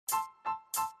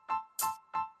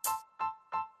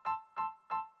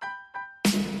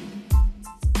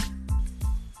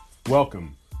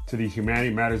Welcome to the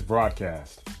Humanity Matters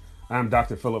broadcast. I'm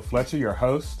Dr. Philip Fletcher, your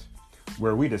host,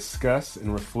 where we discuss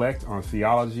and reflect on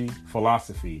theology,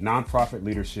 philosophy, nonprofit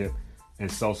leadership,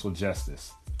 and social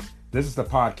justice. This is the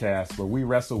podcast where we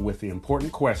wrestle with the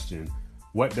important question,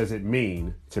 what does it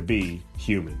mean to be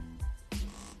human?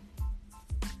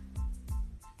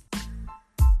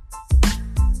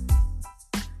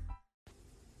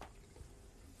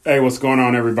 Hey, what's going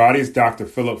on, everybody? It's Dr.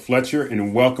 Philip Fletcher,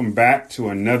 and welcome back to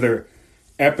another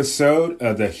episode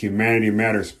of the Humanity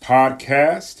Matters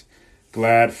podcast.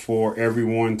 Glad for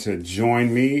everyone to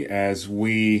join me as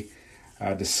we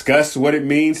discuss what it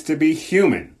means to be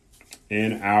human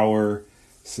in our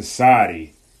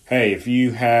society. Hey, if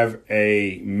you have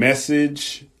a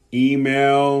message,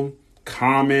 email,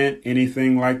 comment,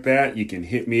 anything like that, you can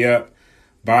hit me up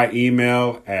by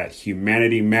email at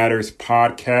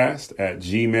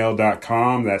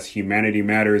humanitymatterspodcast@gmail.com. That's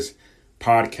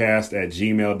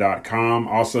humanitymatterspodcast@gmail.com.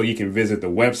 Also, you can visit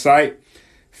the website,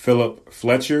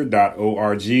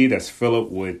 philipfletcher.org. That's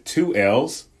Philip with 2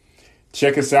 L's.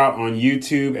 Check us out on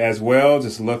YouTube as well.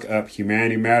 Just look up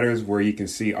Humanity Matters, where you can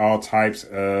see all types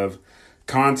of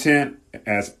content.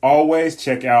 As always,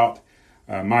 check out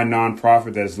my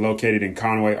nonprofit that is located in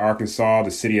Conway, Arkansas,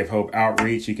 the City of Hope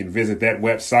Outreach. You can visit that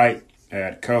website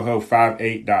at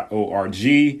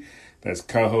coho58.org. That's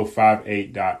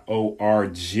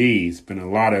coho58.org. It's been a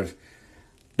lot of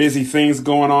busy things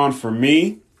going on for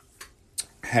me.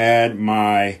 Had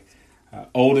my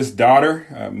oldest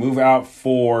daughter move out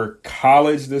for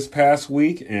college this past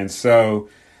week. And so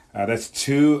that's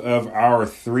 2 of our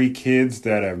 3 kids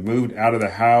that have moved out of the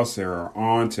house or are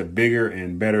on to bigger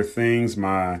and better things.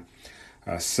 My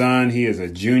son, he is a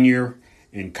junior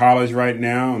in college right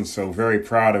now, and so very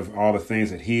proud of all the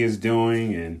things that he is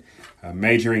doing and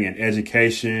majoring in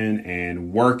education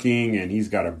and working, and he's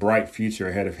got a bright future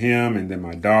ahead of him. And then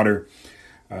my daughter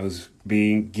was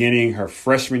beginning her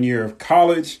freshman year of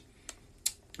college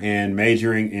and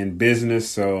majoring in business,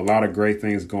 so a lot of great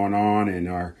things going on. And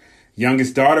our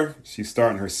youngest daughter, she's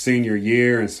starting her senior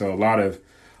year, and so a lot of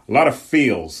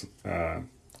feels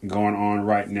going on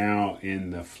right now in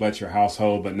the Fletcher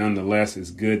household. But nonetheless, it's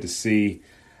good to see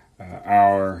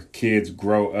our kids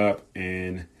grow up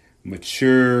and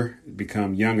mature,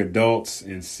 become young adults,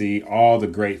 and see all the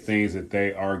great things that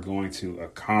they are going to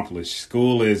accomplish.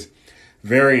 School is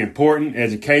very important.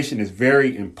 Education is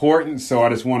very important. So I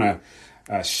just want to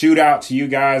shoot out to you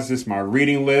guys. This is my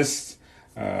reading list.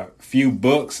 Few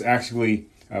books, actually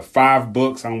 5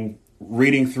 books I'm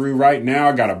reading through right now.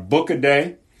 I got a book a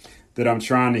day that I'm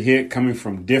trying to hit, coming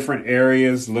from different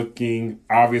areas, looking,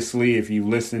 obviously, if you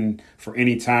listen for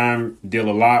any time, deal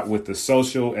a lot with the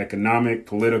social, economic,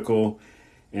 political,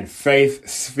 and faith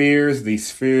spheres, these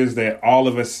spheres that all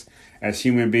of us as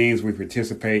human beings, we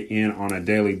participate in on a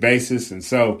daily basis. And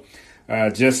so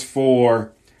just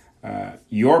for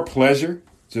your pleasure,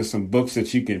 just some books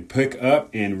that you can pick up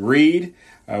and read.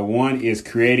 One is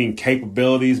Creating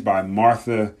Capabilities by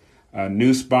Martha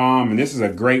Nussbaum. And this is a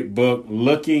great book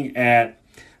looking at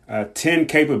 10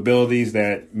 capabilities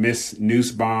that Miss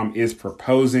Nussbaum is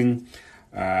proposing.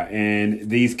 And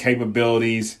these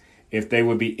capabilities, if they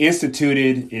would be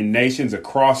instituted in nations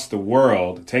across the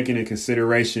world, taking into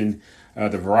consideration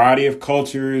the variety of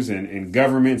cultures and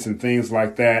governments and things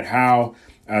like that, how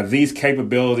these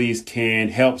capabilities can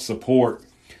help support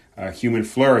human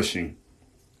flourishing.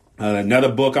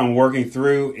 Another book I'm working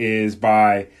through is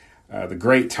by the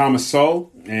great Thomas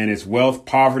Sowell, and it's Wealth,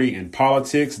 Poverty, and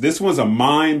Politics. This one's a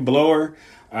mind blower,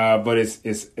 but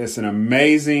it's an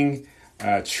amazing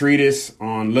treatise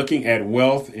on looking at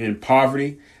wealth and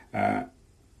poverty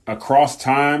across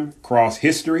time, across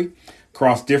history,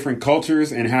 across different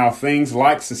cultures, and how things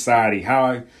like society,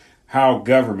 how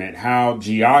government, how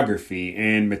geography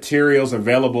and materials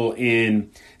available in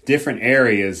different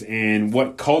areas and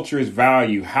what cultures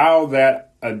value, how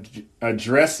that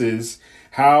addresses,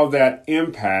 how that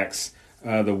impacts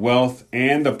the wealth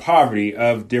and the poverty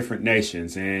of different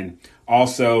nations, and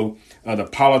also the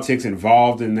politics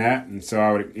involved in that. And so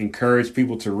I would encourage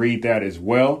people to read that as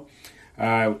well.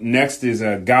 Next is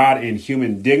God and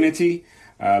Human Dignity,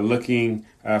 looking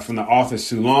from the author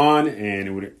Sulan, and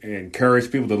it would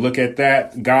encourage people to look at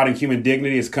that. God and Human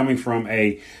Dignity is coming from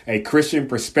a Christian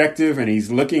perspective, and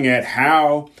he's looking at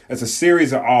how, as a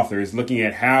series of authors, looking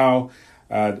at how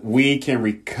we can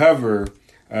recover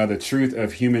the truth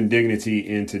of human dignity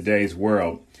in today's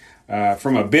world.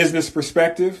 From a business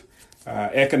perspective,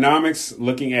 economics,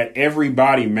 looking at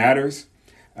Everybody Matters.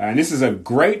 And this is a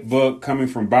great book coming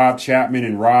from Bob Chapman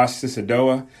and Raj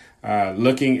Sisodia,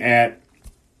 looking at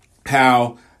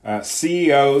how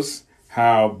CEOs,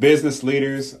 how business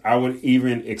leaders, I would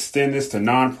even extend this to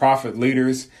nonprofit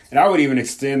leaders, and I would even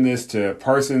extend this to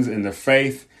persons in the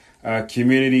faith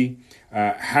community,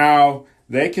 how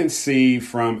they can see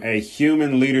from a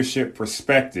human leadership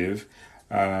perspective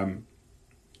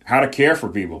how to care for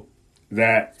people,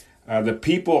 that the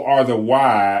people are the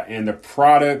why, and the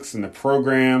products and the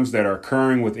programs that are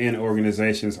occurring within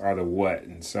organizations are the what.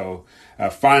 And so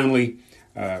finally,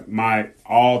 my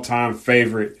all-time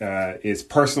favorite is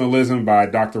Personalism by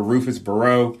Dr. Rufus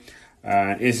Bereau.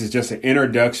 This is just an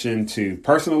introduction to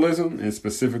personalism, and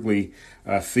specifically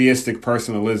theistic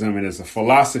personalism. It is a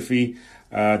philosophy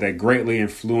that greatly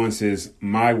influences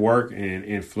my work and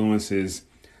influences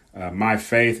my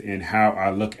faith in how I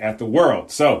look at the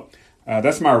world. So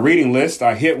that's my reading list.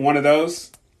 I hit one of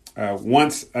those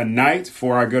once a night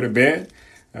before I go to bed.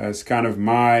 It's kind of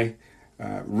my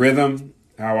rhythm,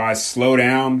 how I slow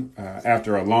down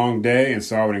after a long day. And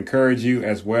so I would encourage you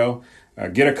as well.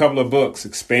 Get a couple of books,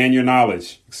 expand your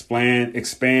knowledge,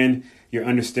 expand your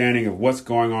understanding of what's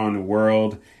going on in the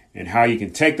world and how you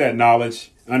can take that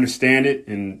knowledge, understand it,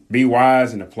 and be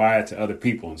wise and apply it to other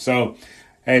people. And so,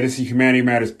 hey, this is Humanity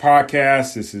Matters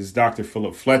Podcast. This is Dr.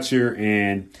 Philip Fletcher,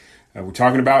 and we're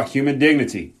talking about human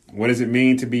dignity. What does it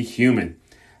mean to be human?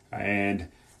 And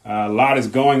a lot is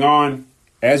going on,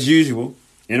 as usual,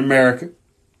 in America.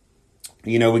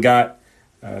 You know, we got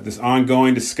this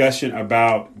ongoing discussion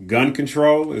about gun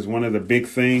control is one of the big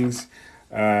things,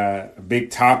 a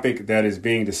big topic that is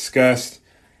being discussed,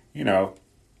 you know,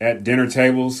 at dinner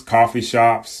tables, coffee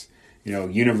shops. You know,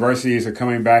 universities are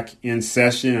coming back in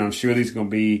session. I'm sure these are going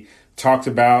to be talked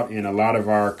about in a lot of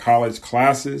our college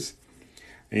classes.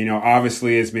 And, you know,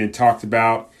 obviously it's been talked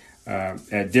about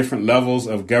at different levels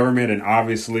of government, and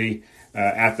obviously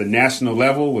at the national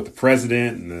level with the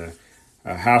president and the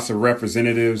House of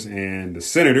Representatives and the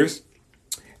senators.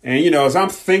 And, you know, as I'm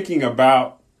thinking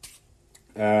about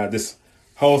this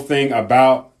whole thing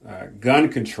about gun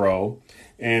control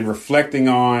and reflecting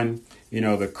on, you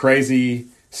know, the crazy,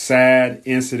 sad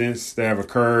incidents that have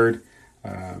occurred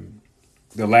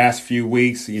the last few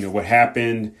weeks, you know, what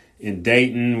happened in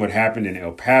Dayton, what happened in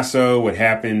El Paso, what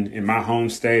happened in my home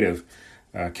state of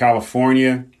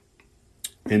California,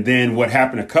 and then what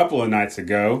happened a couple of nights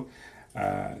ago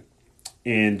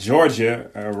in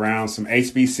Georgia around some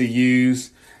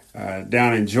HBCUs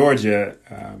down in Georgia.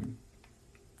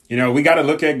 You know, we got to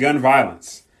look at gun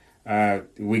violence.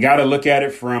 We got to look at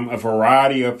it from a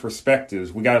variety of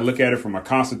perspectives. We got to look at it from a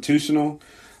constitutional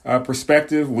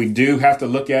perspective. We do have to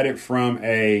look at it from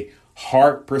a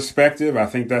heart perspective. I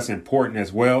think that's important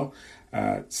as well.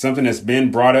 Something that's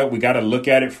been brought up, we got to look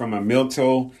at it from a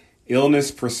mental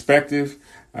illness perspective.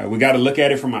 We got to look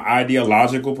at it from an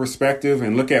ideological perspective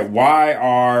and look at why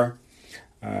are,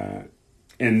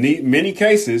 in many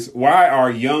cases, why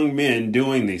are young men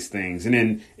doing these things?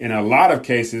 And in a lot of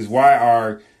cases, why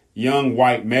are young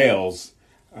white males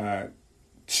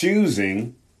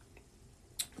choosing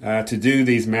to do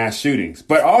these mass shootings?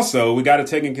 But also, we got to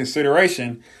take in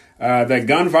consideration that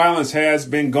gun violence has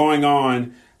been going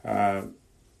on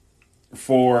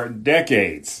for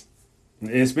decades.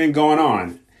 It's been going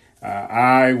on.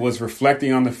 I was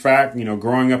reflecting on the fact, you know,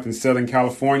 growing up in Southern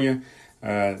California,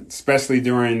 especially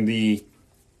during the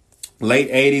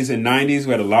late 80s and 90s,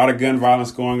 we had a lot of gun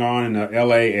violence going on in the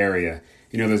LA area.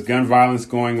 You know, there's gun violence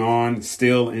going on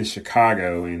still in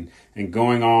Chicago and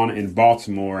going on in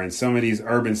Baltimore and some of these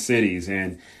urban cities.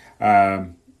 And,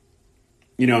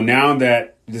 you know, now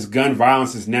that this gun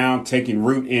violence is now taking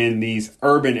root in these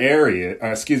suburban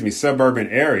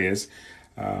areas,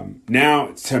 now,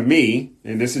 to me,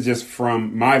 and this is just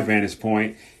from my vantage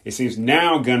point, it seems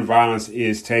now gun violence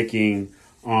is taking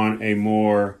on a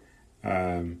more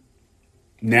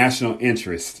national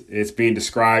interest. It's being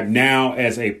described now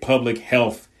as a public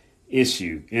health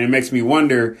issue. And it makes me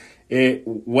wonder,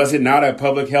 was it not a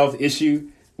public health issue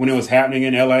when it was happening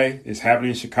in LA? It's happening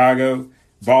in Chicago,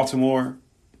 Baltimore.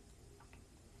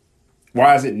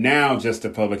 Why is it now just a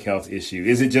public health issue?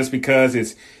 Is it just because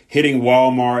it's hitting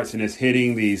Walmarts and it's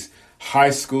hitting these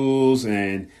high schools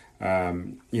and,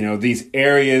 you know, these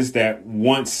areas that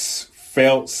once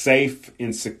felt safe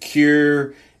and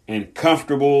secure and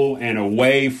comfortable and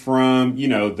away from, you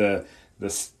know, the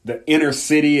inner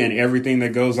city and everything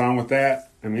that goes on with that?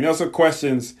 I mean, those are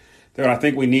questions that I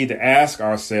think we need to ask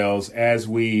ourselves as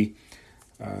we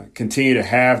continue to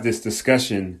have this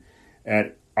discussion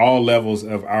at all levels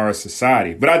of our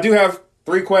society. But I do have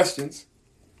 3 questions.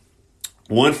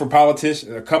 One for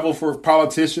politicians, a couple for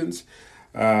politicians,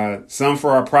 some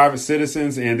for our private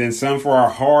citizens, and then some for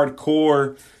our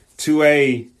hardcore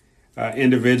 2A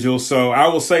individuals. So I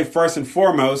will say first and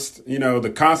foremost, you know, the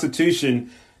Constitution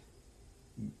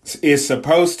is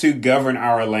supposed to govern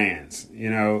our lands.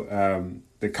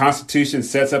 The Constitution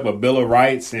sets up a Bill of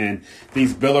Rights, and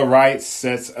these Bill of Rights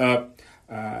sets up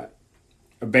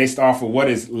based off of what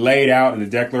is laid out in the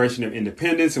Declaration of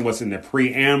Independence and what's in the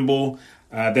preamble,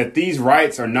 that these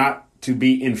rights are not to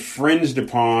be infringed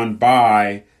upon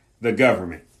by the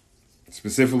government,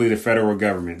 specifically the federal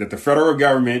government, that the federal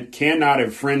government cannot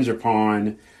infringe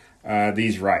upon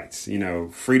these rights.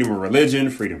 Freedom of religion,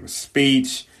 freedom of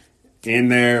speech, in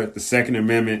there, the Second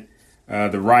Amendment,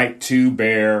 the right to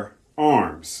bear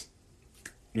arms,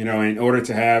 in order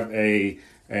to have a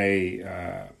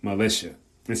militia.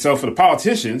 And so for the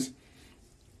politicians,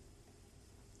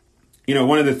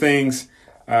 one of the things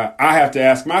I have to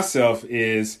ask myself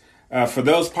is, for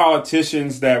those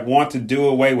politicians that want to do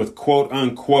away with quote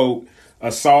unquote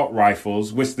assault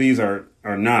rifles, which these are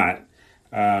not,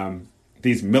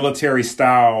 these military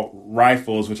style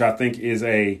rifles, which I think is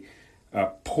a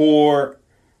poor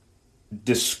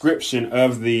description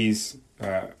of these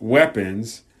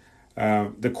weapons.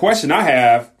 The question I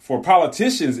have for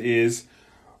politicians is,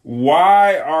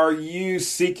 why are you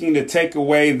seeking to take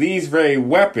away these very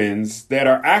weapons that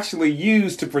are actually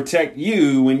used to protect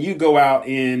you when you go out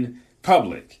in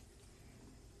public?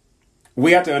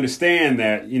 We have to understand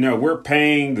that, we're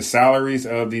paying the salaries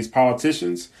of these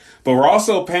politicians, but we're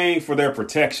also paying for their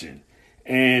protection.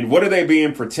 And what are they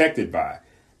being protected by?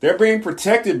 They're being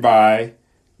protected by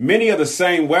many of the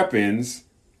same weapons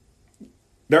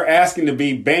they're asking to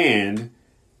be banned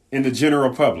in the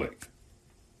general public.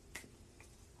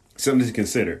 Something to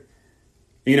consider.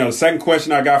 The second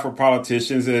question I got for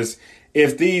politicians is,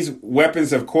 if these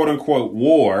weapons of quote unquote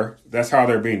war, that's how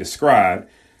they're being described,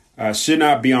 should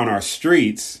not be on our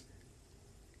streets,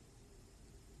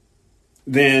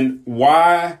 then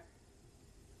why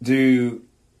do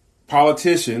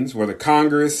politicians, whether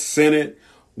Congress, Senate,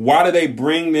 why do they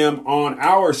bring them on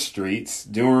our streets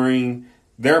during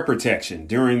their protection,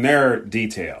 during their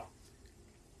detail?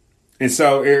 And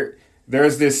so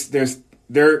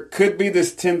there could be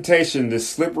this temptation, this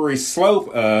slippery slope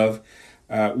of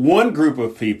one group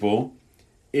of people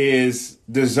is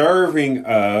deserving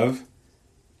of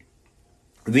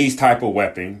these type of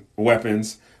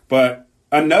weapons, but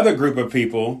another group of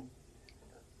people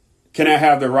cannot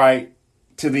have the right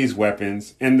to these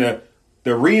weapons. And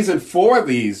the reason for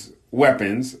these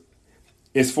weapons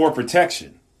is for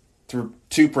protection,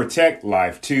 to protect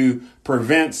life, to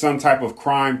prevent some type of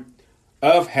crime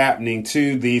of happening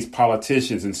to these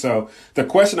politicians. And so the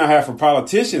question I have for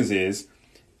politicians is,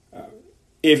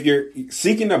 if you're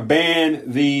seeking to ban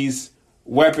these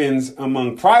weapons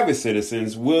among private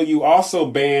citizens, will you also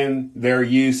ban their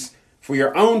use for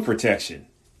your own protection?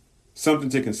 Something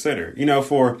to consider.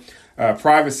 For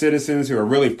private citizens who are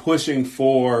really pushing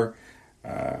for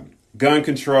gun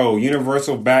control,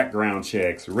 universal background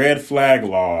checks, red flag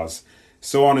laws,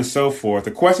 so on and so forth.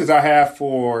 The questions I have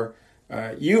for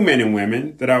you men and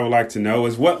women that I would like to know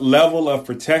is, what level of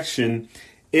protection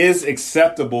is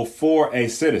acceptable for a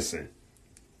citizen?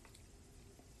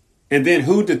 And then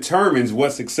who determines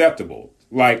what's acceptable?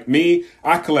 Like me,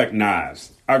 I collect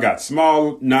knives. I've got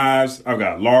small knives. I've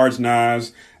got large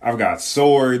knives. I've got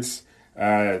swords.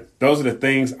 Those are the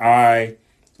things I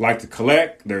like to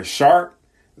collect. They're sharp.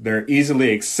 They're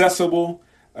easily accessible.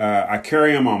 I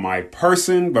carry them on my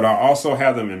person, but I also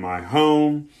have them in my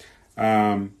home.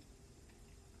 I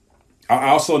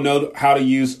also know how to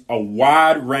use a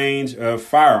wide range of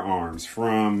firearms,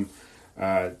 from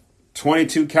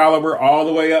 22 caliber all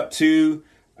the way up to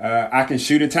I can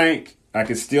shoot a tank. I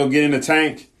can still get in a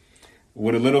tank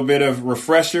with a little bit of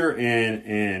refresher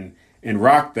and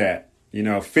rock that.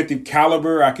 50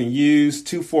 caliber I can use,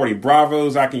 240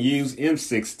 Bravos I can use,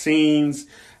 M16s,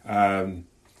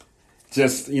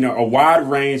 just a wide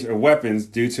range of weapons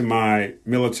due to my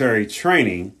military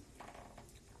training.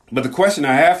 But the question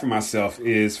I have for myself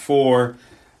is, for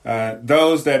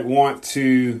those that want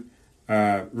to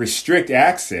restrict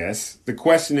access, the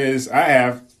question is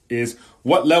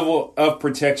what level of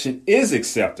protection is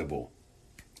acceptable,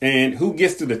 and who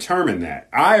gets to determine that?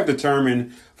 I have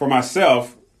determined for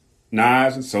myself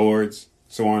knives and swords,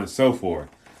 so on and so forth.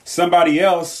 Somebody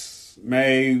else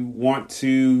may want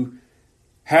to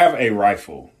have a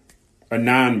rifle, a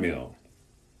 9mm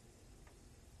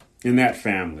in that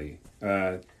family.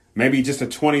 Maybe just a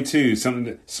 22,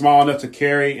 something small enough to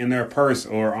carry in their purse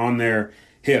or on their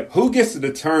hip. Who gets to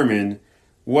determine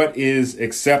what is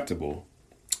acceptable?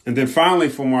 And then finally,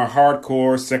 for more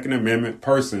hardcore Second Amendment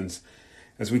persons,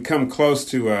 as we come close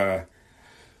to a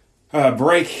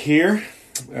break here,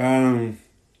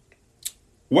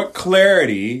 what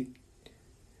clarity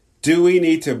do we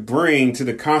need to bring to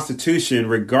the Constitution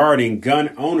regarding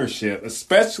gun ownership,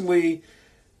 especially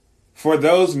for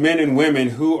those men and women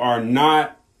who are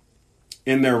not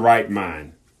in their right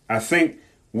mind? I think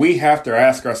we have to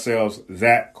ask ourselves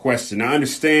that question. I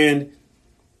understand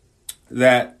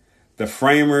that the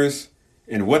framers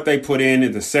and what they put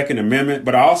in the Second Amendment,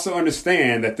 but I also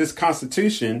understand that this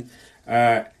Constitution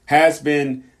has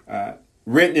been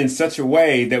written in such a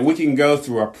way that we can go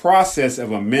through a process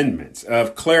of amendments,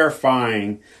 of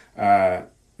clarifying the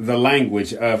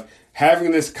language, of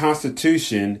having this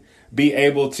Constitution be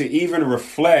able to even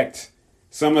reflect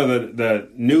some of the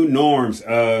new norms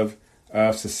of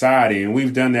society. And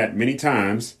we've done that many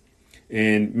times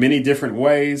in many different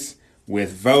ways,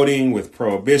 with voting, with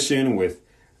prohibition, with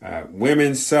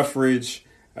women's suffrage,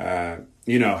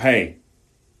 hey,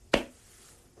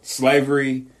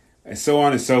 slavery, and so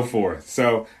on and so forth.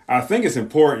 So I think it's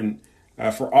important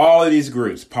for all of these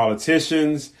groups,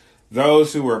 politicians,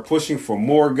 those who are pushing for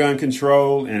more gun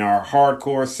control, and our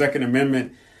hardcore Second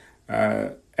Amendment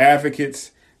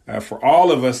advocates, for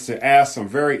all of us to ask some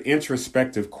very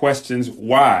introspective questions.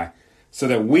 Why? So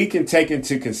that we can take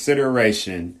into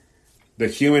consideration the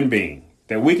human being,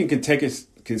 that we can take into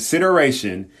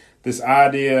consideration this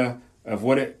idea of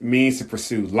what it means to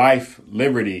pursue life,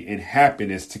 liberty, and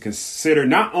happiness, to consider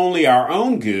not only our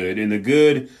own good and the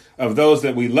good of those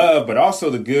that we love, but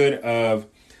also the good of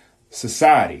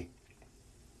society.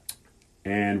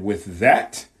 And with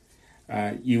that,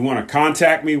 you want to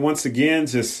contact me once again,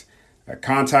 just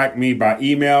contact me by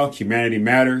email,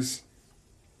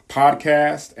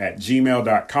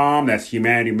 humanitymatterspodcast@gmail.com. That's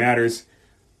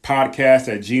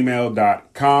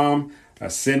humanitymatterspodcast@gmail.com.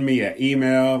 Send me an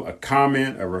email, a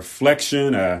comment, a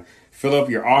reflection. Philip,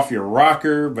 you're off your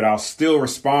rocker, but I'll still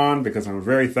respond because I'm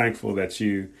very thankful that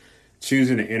you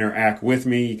choosing to interact with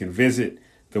me. You can visit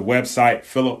the website,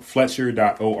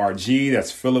 philipfletcher.org.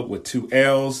 That's Philip with 2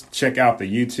 L's. Check out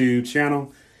the YouTube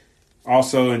channel,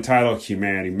 also entitled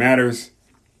Humanity Matters.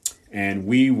 And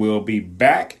we will be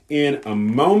back in a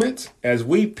moment as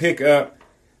we pick up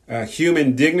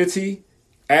human dignity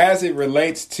as it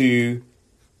relates to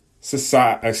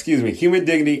human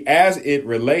dignity as it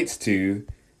relates to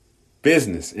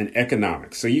business and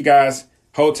economics. So you guys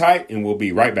hold tight and we'll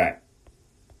be right back.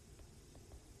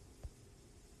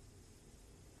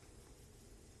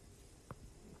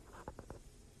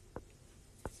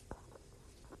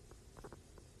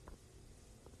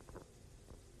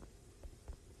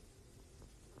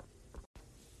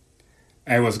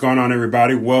 Hey, what's going on,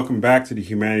 everybody? Welcome back to the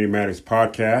Humanity Matters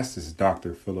podcast. This is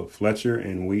Dr. Philip Fletcher,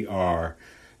 and we are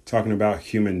talking about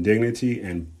human dignity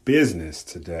and business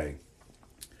today.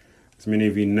 As many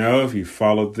of you know, if you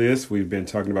followed this, we've been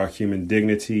talking about human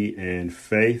dignity and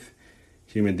faith,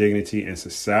 human dignity and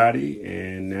society,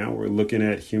 and now we're looking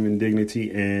at human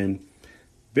dignity and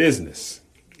business.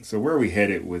 So where are we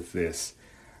headed with this?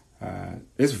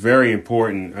 It's very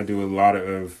important. I do a lot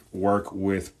of work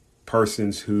with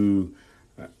persons who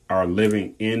are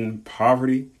living in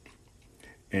poverty.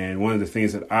 And one of the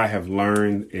things that I have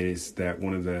learned is that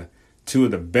two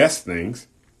of the best things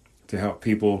to help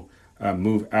people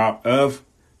move out of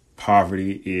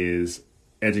poverty is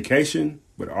education,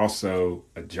 but also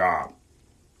a job.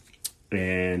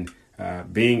 And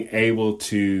being able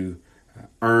to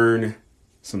earn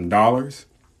some dollars,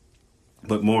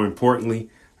 but more importantly,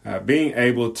 being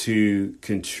able to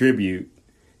contribute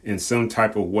in some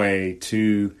type of way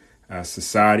to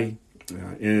society,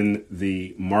 in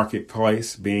the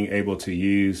marketplace, being able to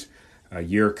use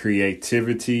your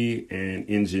creativity and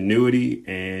ingenuity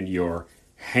and your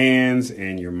hands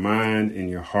and your mind and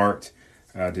your heart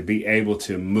to be able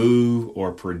to move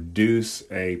or produce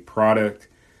a product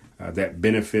that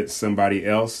benefits somebody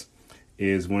else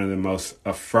is one of the most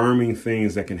affirming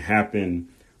things that can happen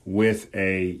with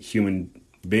a human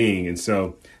being. And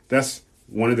so that's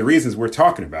one of the reasons we're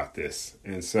talking about this.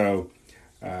 And so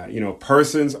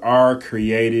persons are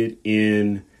created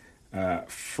in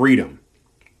freedom.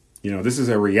 This is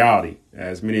a reality.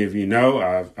 As many of you know,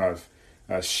 I've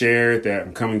shared that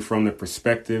I'm coming from the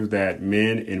perspective that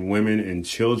men and women and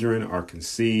children are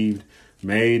conceived,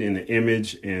 made in the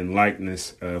image and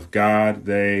likeness of God.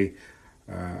 They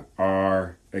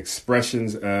are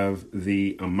expressions of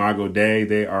the Imago Dei.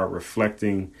 They are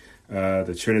reflecting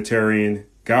the Trinitarian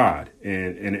God.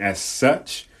 And as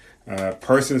such,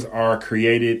 persons are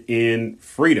created in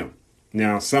freedom.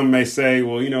 Now, some may say,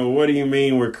 well, what do you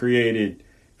mean we're created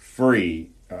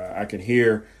free? I can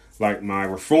hear like my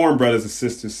Reformed brothers and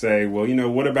sisters say, well,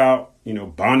 what about,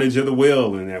 bondage of the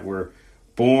will, and that we're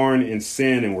born in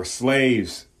sin and we're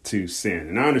slaves to sin.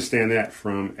 And I understand that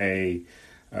from a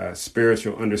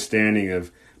spiritual understanding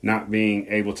of not being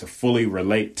able to fully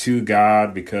relate to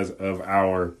God because of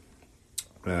our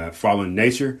fallen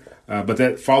nature. But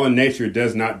that fallen nature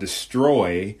does not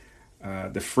destroy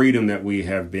the freedom that we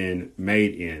have been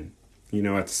made in.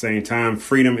 At the same time,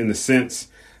 freedom in the sense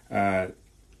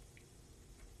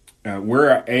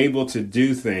we're able to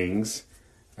do things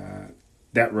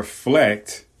that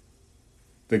reflect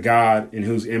the God in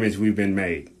whose image we've been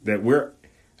made. That we're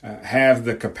have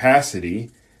the capacity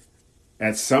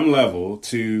at some level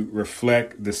to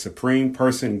reflect the supreme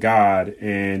person God,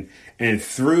 and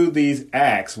through these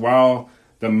acts, while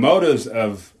the motives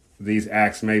of these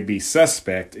acts may be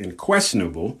suspect and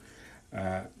questionable,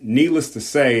 needless to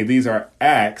say, these are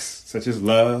acts such as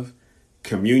love,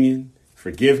 communion,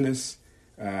 forgiveness,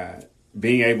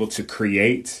 being able to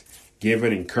create, give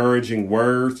an encouraging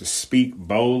word, to speak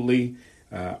boldly.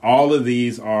 All of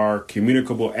these are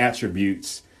communicable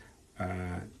attributes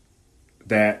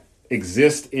that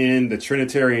exist in the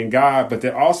Trinitarian God, but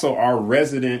that also are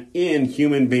resident in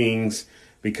human beings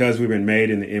because we've been made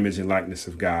in the image and likeness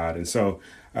of God. And so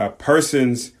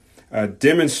persons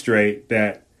demonstrate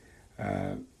that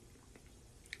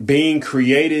being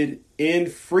created in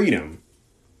freedom,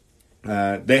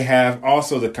 they have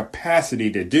also the capacity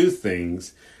to do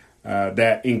things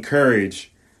that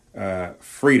encourage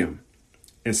freedom.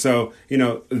 And so,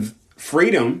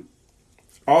 freedom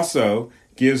also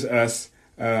gives us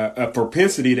a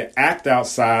propensity to act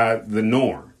outside the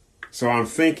norm. So I'm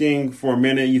thinking for a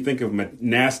minute, you think of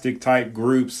monastic type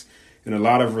groups and a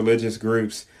lot of religious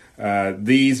groups.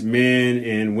 These men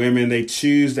and women, they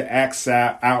choose to act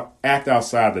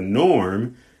outside the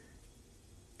norm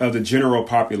of the general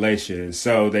population. And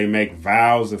so they make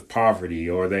vows of poverty,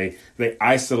 or they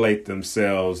isolate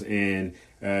themselves, and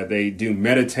they do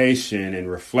meditation and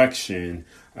reflection.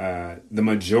 The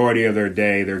majority of their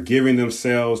day, they're giving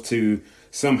themselves to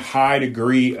some high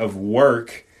degree of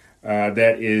work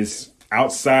that is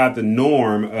outside the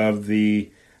norm of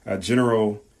the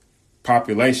general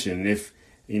population. If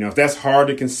that's hard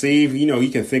to conceive, you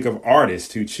can think of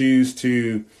artists who choose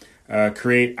to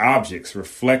create objects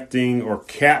reflecting or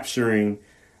capturing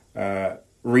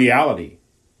reality.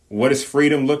 What does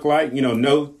freedom look like?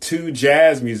 No two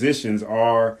jazz musicians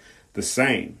are the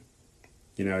same.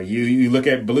 You look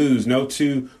at blues, no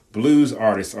two blues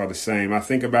artists are the same. I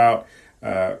think about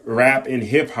rap and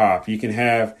hip hop. You can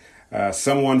have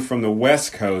someone from the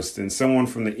West Coast and someone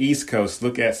from the East Coast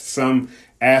look at some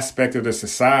aspect of the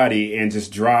society and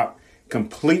just drop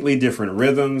completely different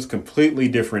rhythms, completely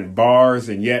different bars.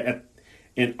 And yet,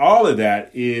 in all of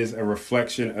that is a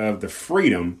reflection of the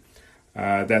freedom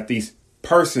that these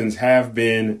persons have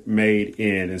been made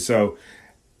in. And so,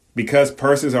 because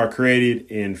persons are created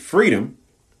in freedom,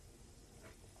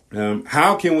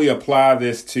 how can we apply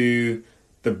this to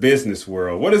the business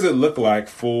world? What does it look like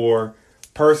for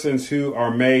persons who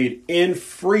are made in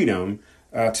freedom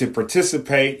to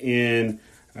participate in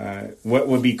what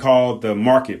would be called the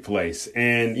marketplace?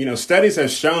 And, studies have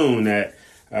shown that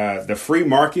the free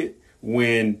market,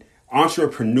 when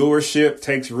entrepreneurship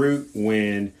takes root,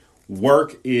 when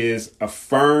work is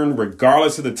affirmed,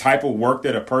 regardless of the type of work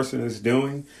that a person is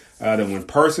doing, that when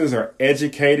persons are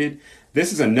educated,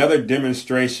 this is another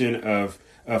demonstration of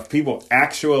people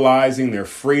actualizing their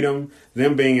freedom,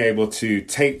 them being able to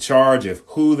take charge of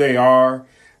who they are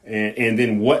and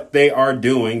then what they are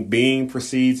doing, being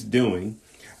precedes doing,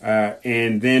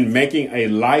 and then making a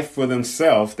life for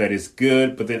themselves that is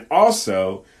good, but then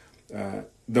also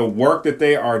the work that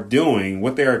they are doing,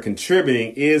 what they are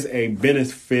contributing, is a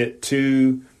benefit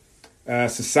to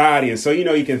society. And so,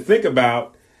 you can think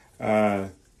about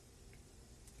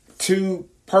two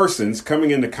persons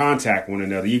coming into contact with one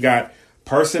another. You got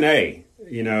person A,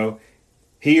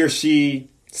 he or she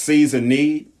sees a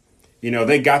need.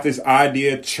 They got this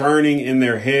idea churning in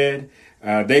their head.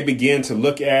 They begin to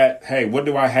look at, hey, what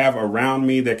do I have around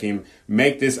me that can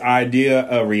make this idea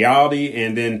a reality?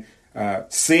 And then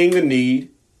seeing the need,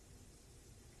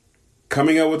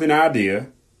 coming up with an idea,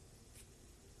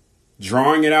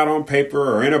 drawing it out on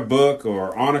paper or in a book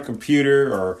or on a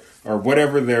computer or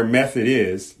whatever their method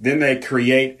is. Then they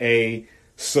create a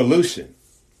solution.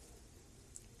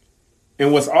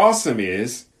 And what's awesome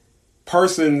is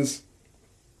persons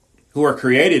who are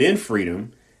created in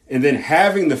freedom and then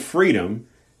having the freedom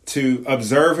to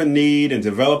observe a need and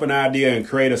develop an idea and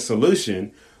create a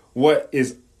solution. What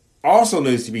is also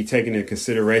needs to be taken into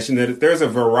consideration that there's a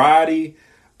variety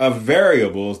of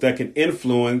variables that can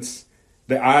influence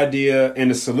the idea and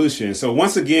the solution. So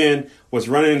once again, what's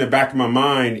running in the back of my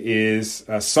mind is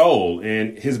Sowell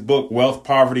and his book, Wealth,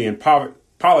 Poverty, and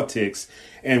Politics.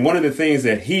 And one of the things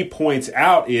that he points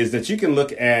out is that you can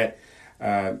look at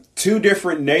two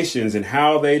different nations and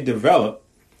how they develop.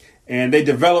 And they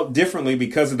develop differently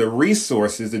because of the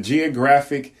resources, the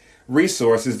geographic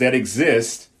resources that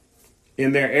exist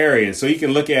in their area. And so you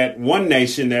can look at one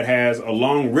nation that has a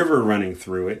long river running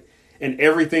through it and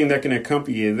everything that can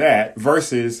accompany that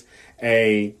versus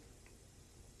a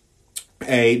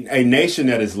nation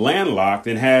that is landlocked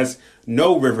and has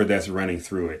no river that's running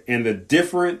through it. And the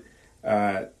different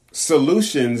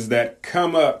solutions that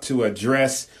come up to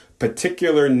address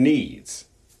particular needs.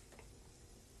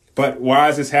 But why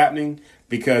is this happening?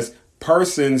 Because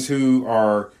persons who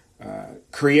are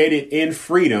created in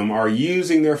freedom are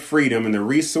using their freedom and the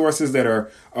resources that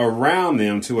are around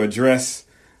them to address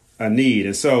a need.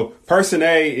 And so person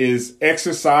A is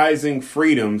exercising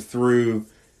freedom through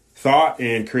thought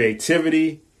and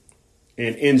creativity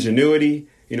and ingenuity.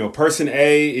 Person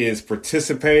A is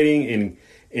participating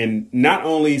in not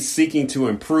only seeking to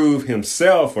improve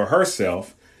himself or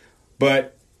herself,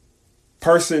 but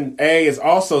person A is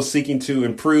also seeking to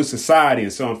improve society.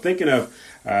 And so I'm thinking of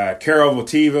Karol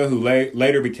Wojtyla, who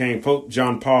later became Pope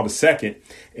John Paul II.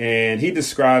 And he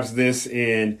describes this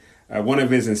in one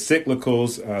of his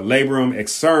encyclicals, Laborum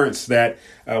Exercens, that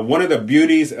one of the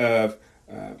beauties of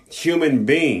human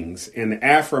beings and the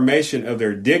affirmation of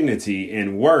their dignity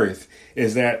and worth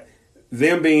is that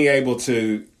them being able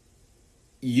to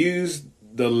use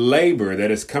the labor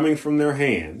that is coming from their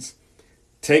hands,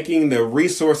 taking the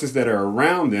resources that are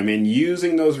around them and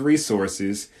using those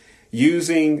resources,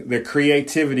 using the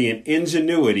creativity and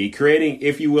ingenuity, creating,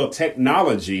 if you will,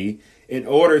 technology in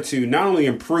order to not only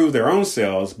improve their own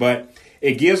selves, but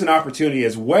it gives an opportunity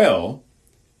as well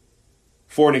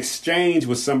for an exchange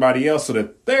with somebody else so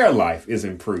that their life is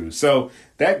improved. So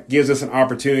that gives us an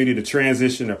opportunity to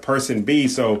transition to person B.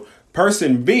 So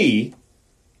person B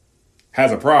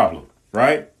has a problem,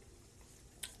 right?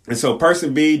 And so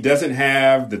person B doesn't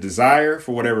have the desire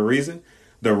for whatever reason,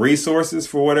 the resources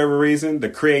for whatever reason, the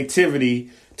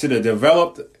creativity to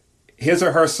develop his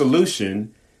or her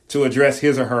solution to address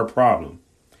his or her problem.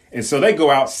 And so they go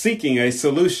out seeking a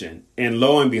solution. And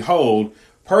lo and behold,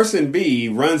 person B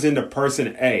runs into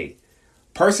person A.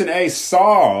 Person A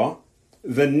saw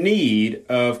the need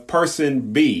of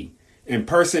person B, and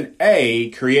person A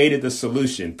created the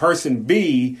solution. Person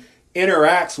B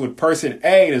interacts with person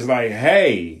A and is like,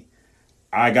 hey,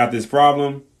 I got this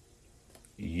problem.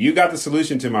 You got the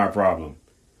solution to my problem.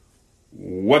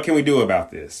 What can we do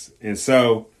about this? And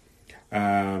so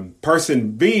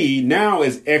person B now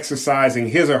is exercising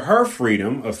his or her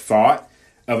freedom of thought,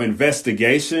 of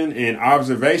investigation and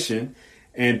observation.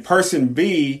 And person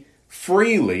B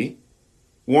freely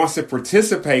wants to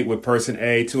participate with person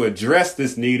A to address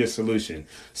this need or solution.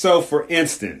 So for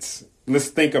instance, let's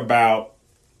think about,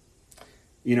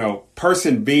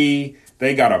 person B,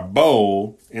 they got a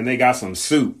bowl and they got some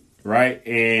soup, right?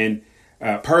 And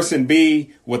person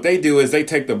B, what they do is they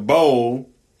take the bowl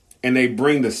and they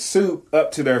bring the soup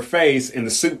up to their face, and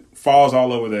the soup falls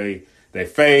all over their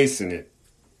face, and it,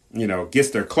 gets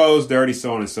their clothes dirty,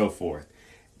 so on and so forth.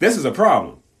 This is a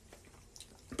problem.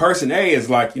 Person A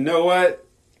is like, you know what?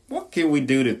 What can we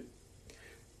do to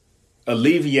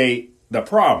alleviate the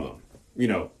problem?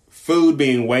 Food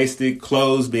being wasted,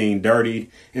 clothes being dirtied.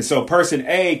 And so person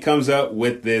A comes up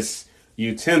with this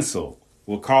utensil.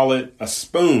 We'll call it a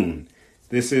spoon.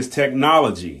 This is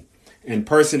technology. And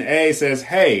person A says,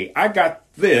 hey, I got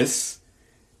this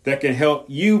that can help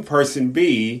you, person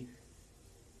B,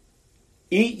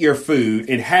 eat your food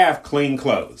and have clean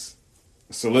clothes.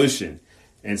 Solution.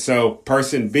 And so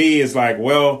person B is like,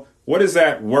 well, what is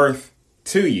that worth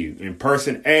to you? And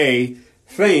person A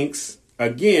thinks,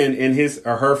 again, in his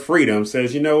or her freedom,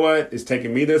 says, you know what? It's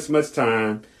taking me this much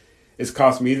time. It's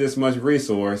cost me this much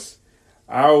resource.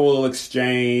 I will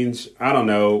exchange, I don't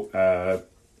know,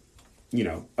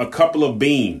 a couple of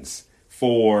beans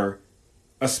for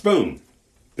a spoon.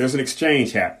 There's an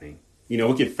exchange happening. We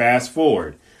could fast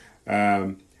forward.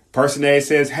 Person A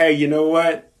says, hey, you know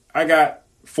what? I got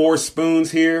 4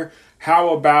 spoons here.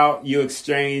 How about you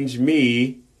exchange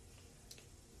me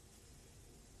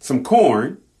some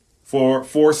corn for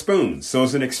 4 spoons? So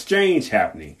it's an exchange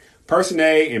happening. Person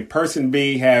A and person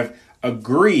B have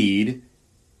agreed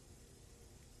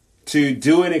to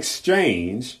do an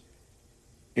exchange.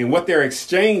 And what they're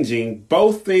exchanging,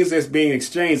 both things that's being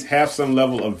exchanged have some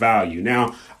level of value.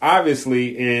 Now,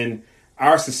 obviously, in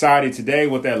our society today,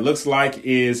 what that looks like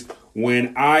is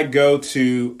when I go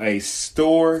to a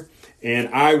store and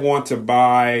I want to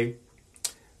buy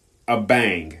a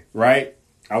Bang, right?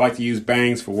 I like to use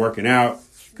Bangs for working out,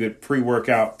 good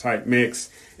pre-workout type mix.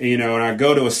 And I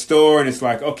go to a store and it's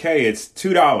like, okay, it's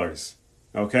 $2.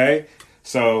 Okay.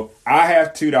 So I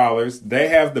have $2. They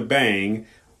have the bang.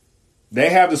 They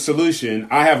have the solution.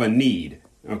 I have a need.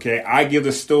 Okay. I give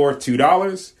the store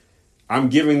 $2. I'm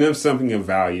giving them something of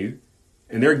value,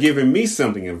 and they're giving me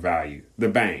something of value, the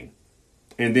bang.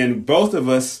 And then both of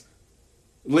us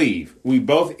leave. We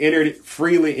both entered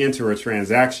freely into a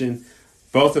transaction.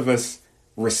 Both of us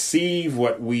receive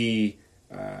what we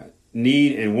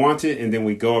need and want it, and then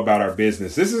we go about our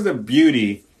business. This is the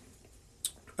beauty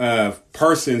of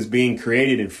persons being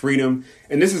created in freedom.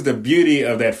 And this is the beauty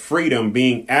of that freedom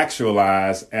being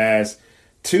actualized as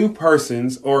two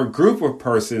persons or a group of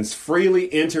persons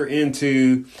freely enter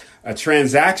into a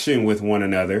transaction with one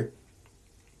another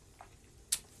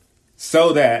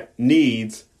so that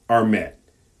needs are met.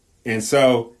 And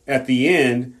so at the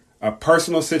end, a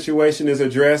personal situation is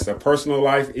addressed, a personal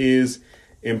life is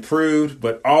improved,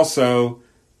 but also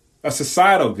a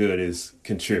societal good is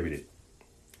contributed.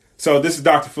 So this is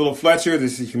Dr. Philip Fletcher.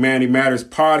 This is Humanity Matters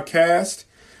Podcast.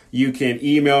 You can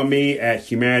email me at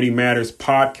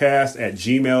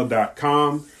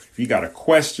humanitymatterspodcast@gmail.com. If you got a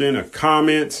question, a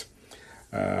comment,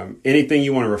 anything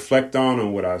you want to reflect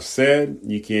on what I've said,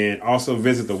 you can also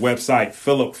visit the website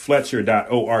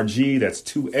philipfletcher.org. That's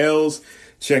 2 L's.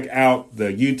 Check out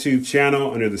the YouTube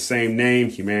channel under the same name,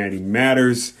 Humanity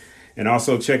Matters. And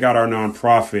also check out our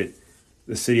nonprofit,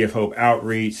 the City of Hope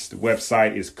Outreach. The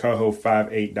website is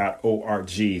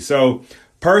coho58.org. So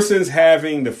persons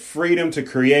having the freedom to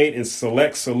create and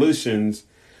select solutions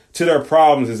to their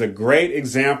problems is a great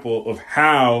example of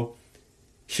how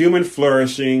human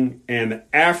flourishing and the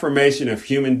affirmation of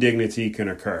human dignity can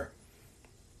occur.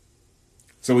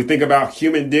 So we think about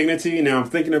human dignity. Now I'm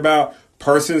thinking about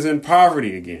persons in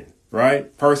poverty again,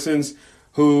 right? Persons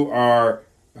who are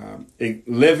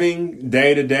living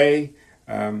day to day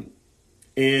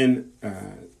in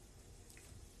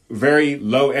very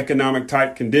low economic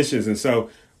type conditions. And so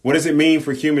what does it mean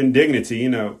for human dignity? You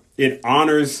know, it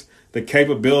honors the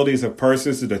capabilities of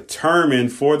persons to determine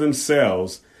for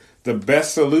themselves the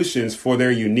best solutions for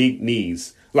their unique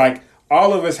needs. Like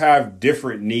all of us have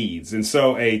different needs. And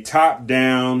so a top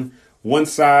down, one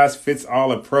size fits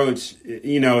all approach,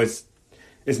 you know, it's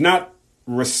not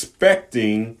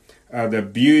respecting the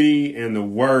beauty and the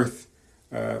worth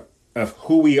of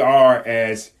who we are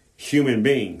as human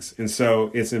beings. And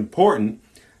so it's important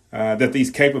that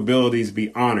these capabilities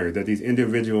be honored, that these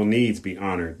individual needs be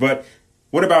honored. But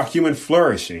what about human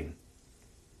flourishing?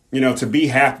 You know, to be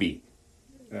happy,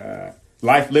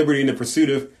 life, liberty, and the pursuit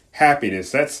of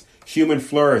happiness. That's human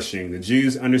flourishing. The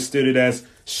Jews understood it as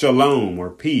shalom or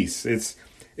peace. It's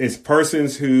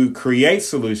persons who create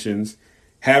solutions,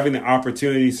 having the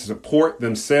opportunity to support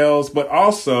themselves, but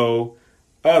also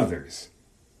others.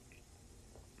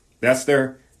 That's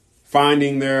their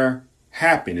finding their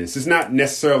happiness. It's not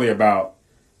necessarily about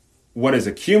what is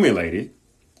accumulated.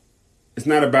 It's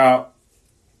not about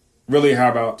really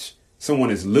how about someone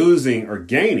is losing or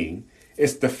gaining.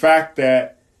 It's the fact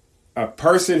that a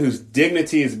person whose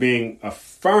dignity is being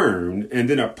affirmed, and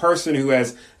then a person who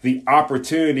has the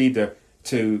opportunity to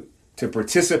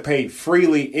participate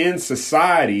freely in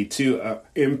society to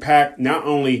impact not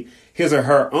only his or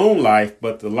her own life,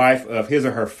 but the life of his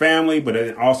or her family,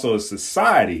 but also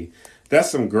society.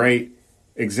 That's some great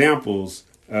examples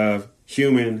of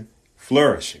human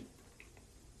flourishing.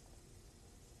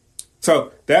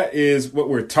 So that is what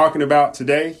we're talking about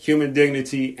today, human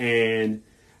dignity and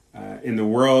in the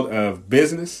world of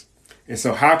business. And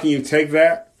so how can you take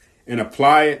that and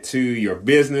apply it to your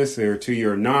business or to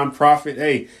your nonprofit?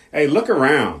 Hey, look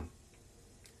around.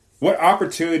 What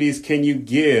opportunities can you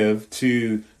give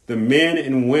to the men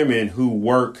and women who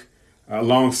work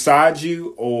alongside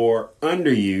you or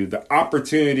under you, the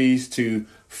opportunities to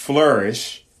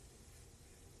flourish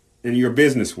in your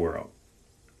business world?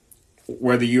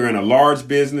 Whether you're in a large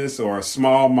business or a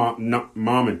small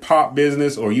mom and pop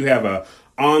business, or you have a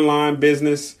online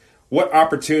business, what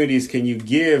opportunities can you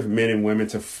give men and women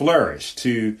to flourish,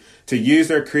 to use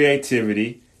their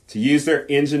creativity, to use their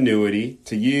ingenuity,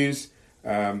 to use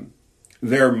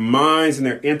their minds and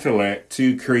their intellect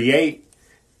to create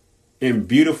in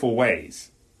beautiful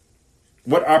ways?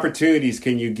 What opportunities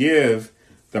can you give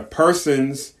the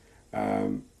persons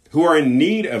who are in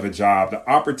need of a job the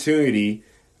opportunity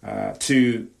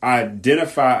to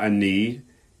identify a need,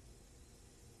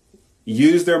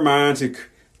 use their mind to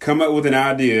come up with an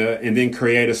idea, and then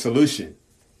create a solution?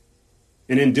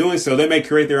 And in doing so, they may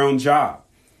create their own job.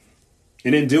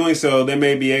 And in doing so, they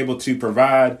may be able to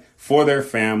provide for their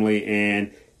family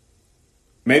and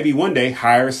maybe one day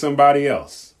hire somebody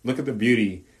else. Look at the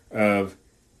beauty of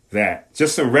that.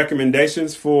 Just some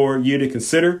recommendations for you to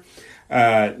consider.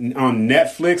 On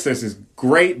Netflix, there's this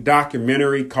great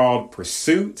documentary called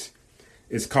Pursuit.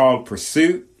 It's called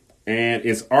Pursuit, and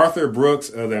it's Arthur Brooks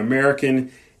of the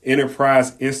American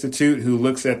Enterprise Institute who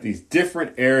looks at these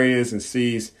different areas and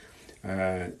sees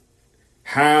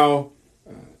how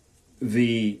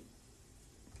the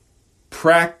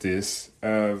practice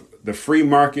of the free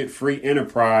market, free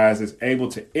enterprise is able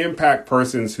to impact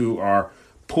persons who are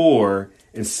poor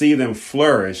and see them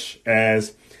flourish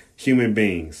as human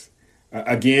beings.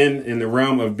 Again, in the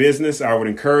realm of business, I would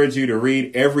encourage you to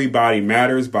read Everybody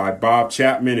Matters by Bob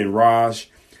Chapman and Raj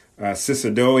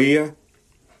Sisodia.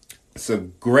 It's a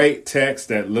great text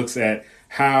that looks at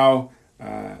how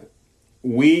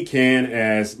we can,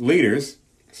 as leaders,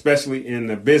 especially in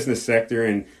the business sector,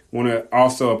 and want to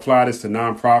also apply this to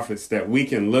nonprofits, that we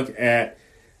can look at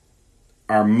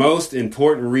our most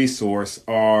important resource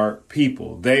are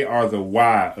people. They are the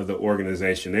why of the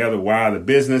organization. They are the why of the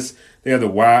business. They are the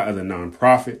why of the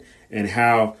nonprofit, and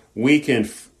how we can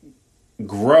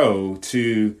grow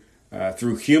to,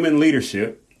 through human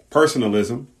leadership,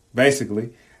 personalism,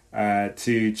 basically,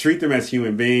 to treat them as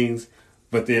human beings,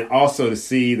 but then also to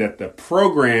see that the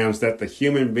programs that the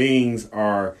human beings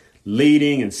are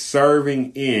leading and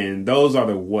serving in, those are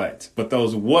the what. But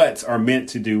those whats are meant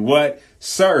to do what?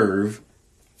 Serve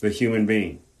the human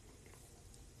being.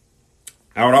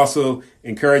 I would also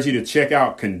encourage you to check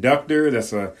out Conductor.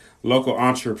 That's a local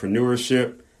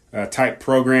entrepreneurship type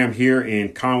program here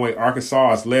in Conway,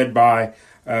 Arkansas. It's led by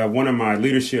one of my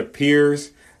leadership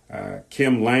peers,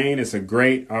 Kim Lane. It's a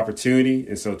great opportunity.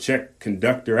 And so check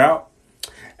Conductor out.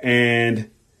 And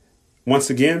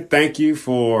once again, thank you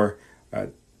for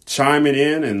chiming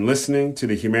in and listening to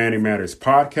the Humanity Matters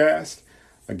podcast.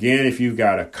 Again, if you've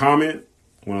got a comment,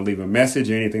 want to leave a message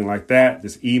or anything like that,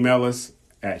 just email us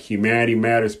at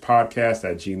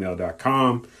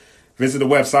humanitymatterspodcast@gmail.com. Visit the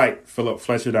website,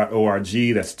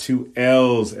 philipfletcher.org. That's 2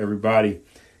 L's, everybody.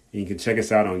 And you can check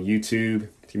us out on YouTube,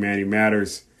 Humanity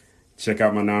Matters. Check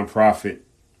out my nonprofit,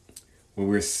 where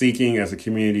we're seeking as a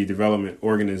community development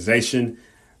organization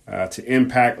to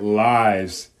impact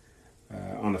lives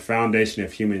on the foundation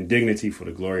of human dignity for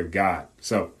the glory of God.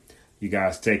 So you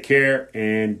guys take care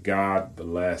and God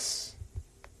bless.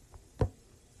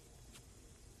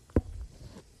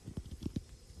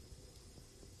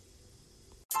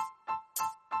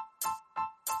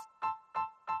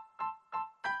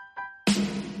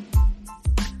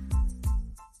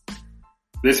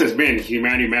 This has been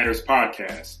Humanity Matters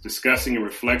Podcast, discussing and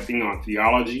reflecting on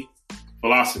theology,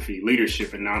 philosophy,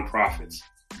 leadership, and nonprofits.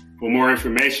 For more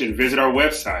information, visit our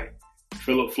website,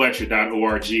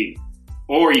 philipfletcher.org,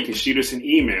 or you can shoot us an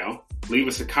email, leave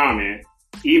us a comment,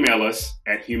 email us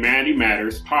at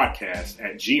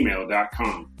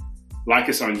humanitymatterspodcast@gmail.com. Like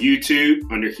us on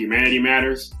YouTube under Humanity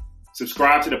Matters.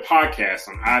 Subscribe to the podcast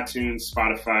on iTunes,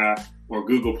 Spotify, or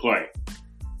Google Play.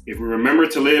 If we remember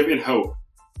to live in hope,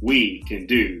 we can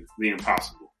do the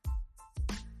impossible.